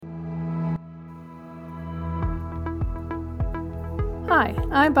Hi,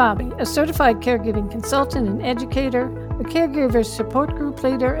 I'm Bobby, a certified caregiving consultant and educator, a caregiver support group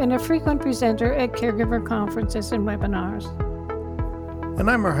leader, and a frequent presenter at caregiver conferences and webinars.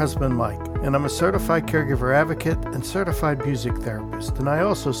 And I'm her husband, Mike, and I'm a certified caregiver advocate and certified music therapist, and I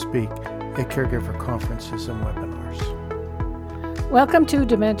also speak at caregiver conferences and webinars. Welcome to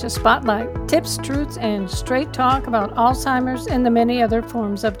Dementia Spotlight, tips, truths, and straight talk about Alzheimer's and the many other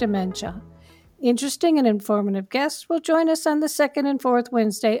forms of dementia. Interesting and informative guests will join us on the second and fourth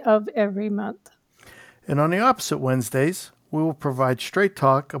Wednesday of every month. And on the opposite Wednesdays, we will provide straight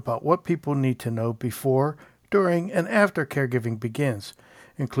talk about what people need to know before, during, and after caregiving begins,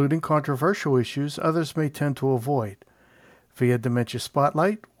 including controversial issues others may tend to avoid. Via Dementia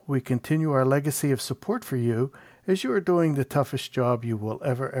Spotlight, we continue our legacy of support for you as you are doing the toughest job you will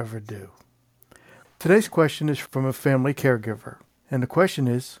ever do. Today's question is from a family caregiver, and the question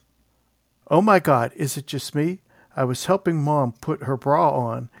is, "Oh my God, is it just me? I was helping Mom put her bra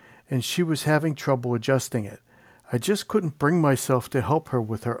on, and she was having trouble adjusting it. I just couldn't bring myself to help her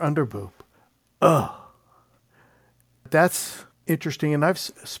with her underboob. Ugh." That's interesting, and I've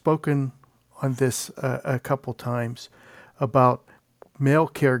spoken on this a couple times about male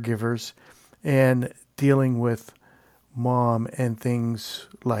caregivers and dealing with Mom and things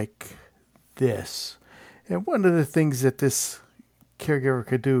like this. And one of the things that this caregiver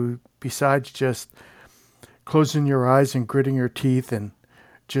could do, besides just closing your eyes and gritting your teeth and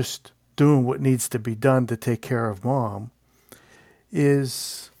just doing what needs to be done to take care of Mom,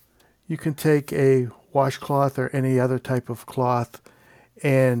 is you can take a washcloth or any other type of cloth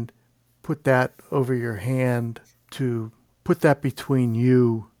and put that over your hand to put that between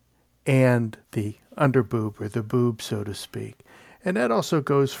you and the underboob or the boob, so to speak. And that also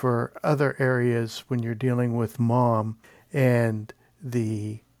goes for other areas when you're dealing with Mom and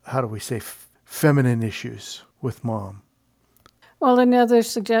the, feminine issues with Mom. Well, another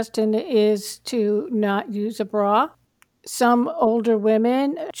suggestion is to not use a bra. Some older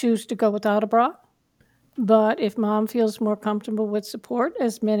women choose to go without a bra, but if Mom feels more comfortable with support,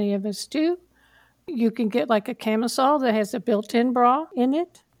 as many of us do, you can get like a camisole that has a built-in bra in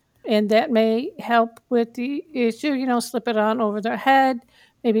it, and that may help with the issue. Slip it on over their head,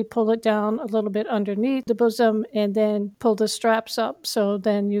 maybe pull it down a little bit underneath the bosom, and then pull the straps up, so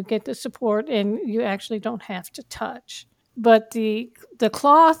then you get the support and you actually don't have to touch. But the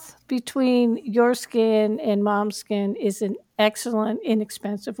cloth between your skin and Mom's skin is an excellent,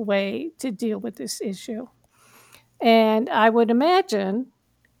 inexpensive way to deal with this issue. And I would imagine,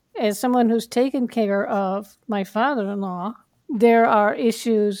 as someone who's taken care of my father-in-law, there are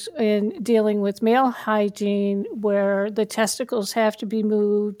issues in dealing with male hygiene where the testicles have to be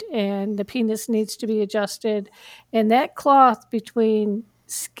moved and the penis needs to be adjusted. And that cloth between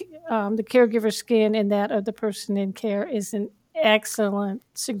the caregiver's skin and that of the person in care is an excellent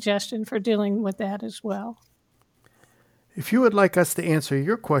suggestion for dealing with that as well. If you would like us to answer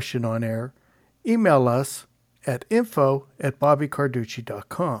your question on air, email us at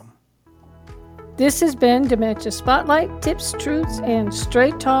info@bobbycarducci.com. This has been Dementia Spotlight, tips, truths, and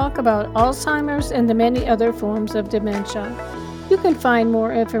straight talk about Alzheimer's and the many other forms of dementia. You can find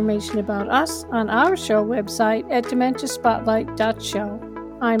more information about us on our show website at dementiaspotlight.show.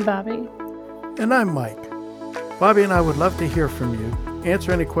 I'm Bobby. And I'm Mike. Bobby and I would love to hear from you,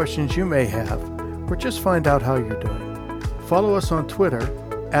 answer any questions you may have, or just find out how you're doing. Follow us on Twitter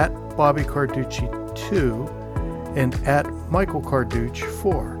at BobbyCarducci2 and at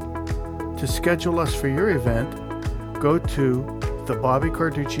MichaelCarducci4. To schedule us for your event, go to the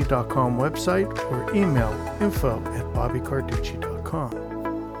BobbyCarducci.com website or email info@BobbyCarducci.com.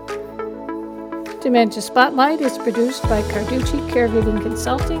 Dementia Spotlight is produced by Carducci Caregiving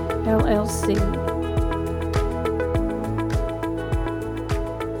Consulting, LLC.